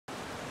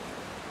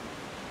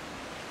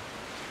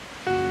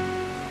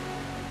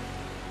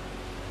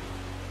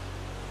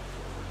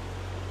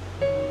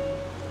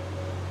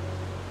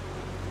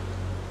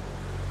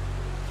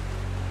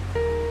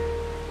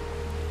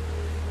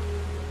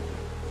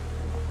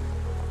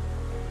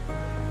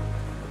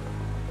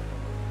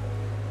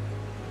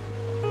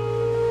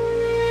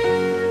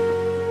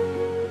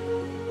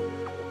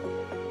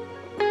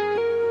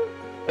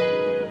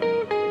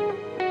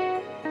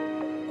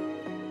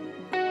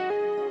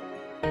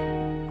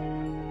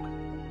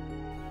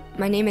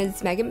My name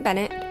is Megan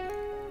Bennett.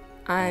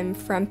 I'm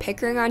from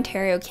Pickering,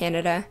 Ontario,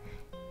 Canada,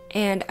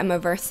 and I'm a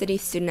varsity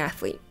student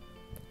athlete.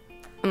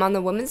 I'm on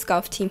the women's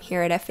golf team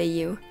here at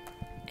FAU,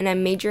 and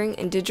I'm majoring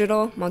in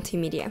digital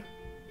multimedia.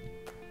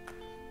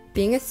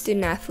 Being a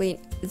student athlete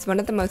is one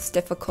of the most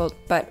difficult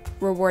but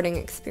rewarding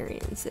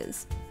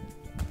experiences.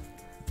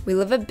 We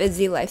live a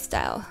busy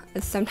lifestyle,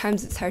 as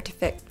sometimes it's hard to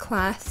fit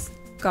class,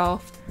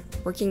 golf,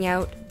 working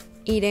out,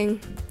 eating,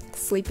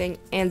 sleeping,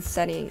 and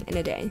studying in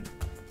a day.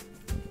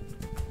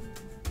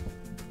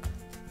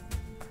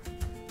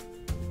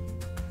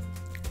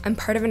 I'm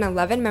part of an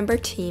 11-member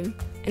team,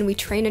 and we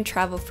train and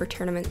travel for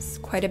tournaments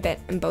quite a bit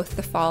in both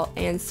the fall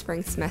and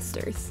spring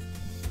semesters.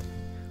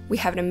 We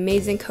have an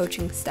amazing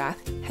coaching staff,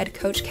 head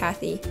coach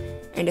Kathy,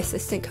 and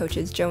assistant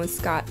coaches Joe and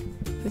Scott,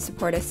 who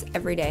support us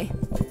every day.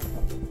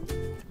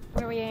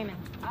 Where are we aiming?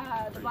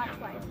 The black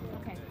flag.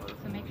 Okay,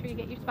 so make sure you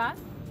get your spot.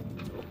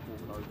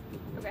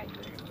 Okay.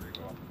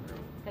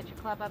 Set your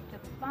club up to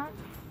the spot.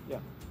 Yeah,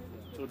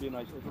 so it'll be a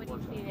nice What do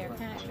you see there?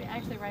 Kind of,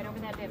 actually, right over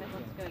that divot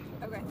looks good.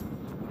 Okay.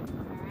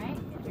 All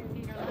right, get your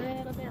feet a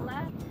little bit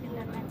left. Get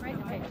that back right.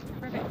 Okay,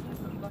 perfect.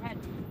 Go ahead.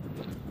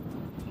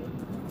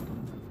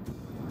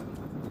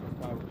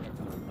 Wow,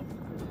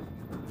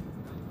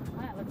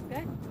 that looks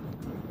good.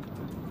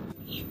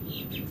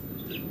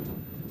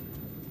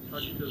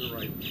 Touch to the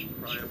right.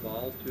 Try a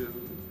ball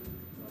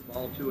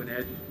to an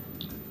edge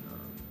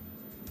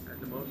at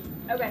the most.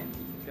 Okay.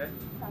 Okay?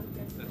 Sounds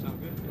good. Does that sound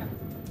good? Yeah.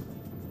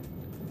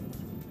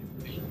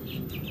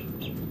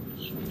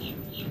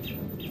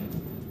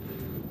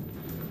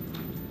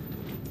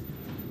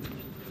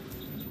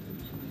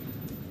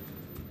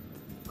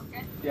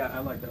 Okay. Yeah, I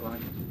like that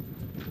line.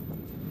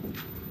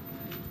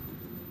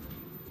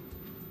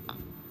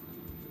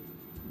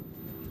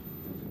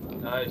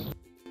 Nice.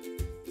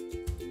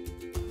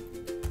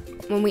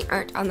 When we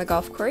aren't on the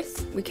golf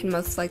course, we can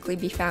most likely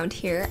be found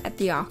here at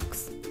the Aux.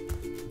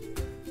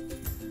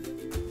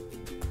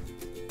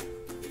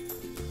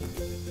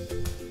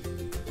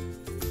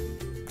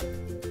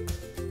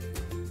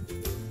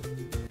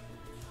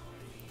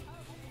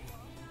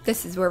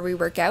 This is where we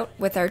work out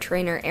with our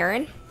trainer,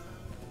 Erin.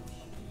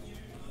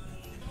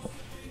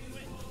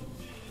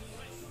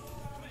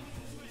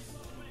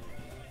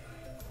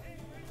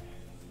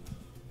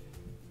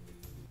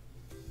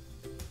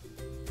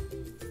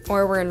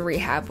 Or we're in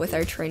rehab with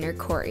our trainer,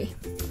 Corey.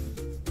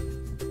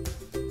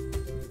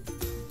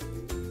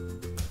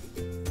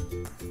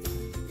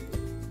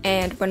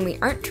 And when we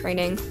aren't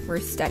training, we're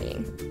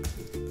studying.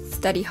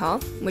 Study hall,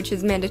 which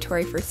is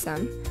mandatory for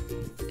some,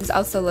 is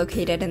also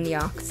located in the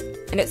Aux,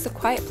 and it's a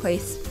quiet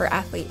place for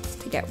athletes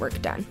to get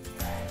work done.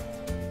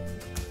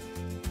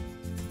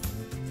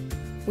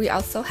 We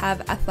also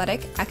have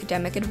athletic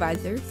academic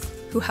advisors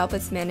who help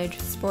us manage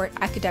sport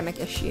academic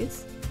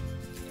issues.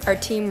 Our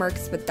team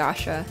works with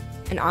Dasha,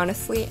 and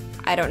honestly,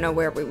 I don't know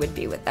where we would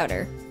be without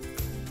her.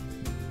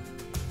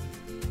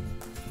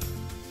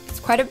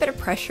 It's quite a bit of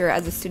pressure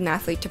as a student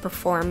athlete to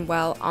perform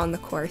well on the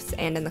course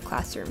and in the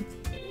classroom.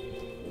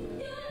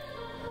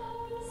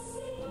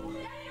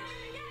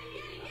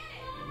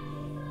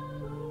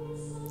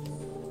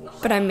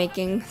 But I'm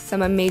making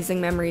some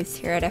amazing memories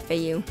here at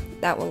FAU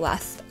that will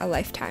last a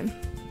lifetime.